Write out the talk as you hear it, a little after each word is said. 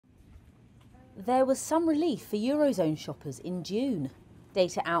There was some relief for Eurozone shoppers in June.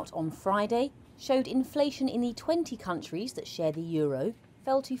 Data out on Friday showed inflation in the 20 countries that share the euro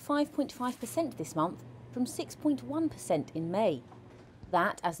fell to 5.5% this month from 6.1% in May.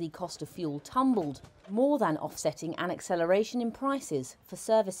 That as the cost of fuel tumbled, more than offsetting an acceleration in prices for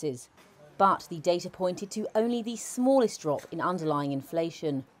services. But the data pointed to only the smallest drop in underlying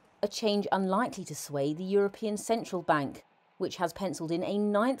inflation, a change unlikely to sway the European Central Bank, which has penciled in a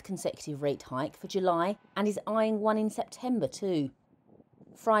 9th consecutive rate hike for July and is eyeing one in September too.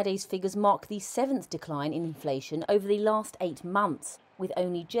 Friday's figures mark the 7th decline in inflation over the last 8 months, with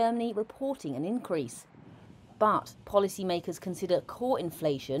only Germany reporting an increase. But policymakers consider core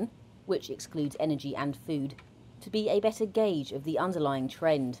inflation, which excludes energy and food, to be a better gauge of the underlying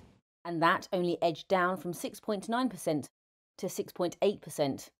trend, and that only edged down from 6.9% to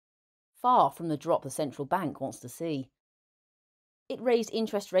 6.8%, far from the drop the central bank wants to see. It raised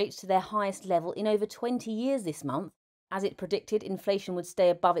interest rates to their highest level in over 20 years this month, as it predicted inflation would stay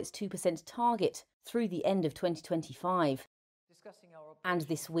above its 2% target through the end of 2025. And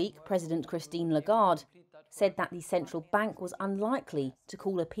this week, President Christine Lagarde said that the central bank was unlikely to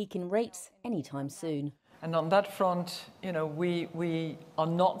call a peak in rates anytime soon. And on that front, we are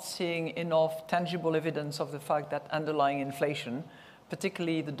not seeing enough tangible evidence of the fact that underlying inflation,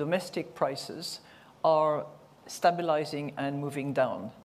 particularly the domestic prices, are stabilizing and moving down.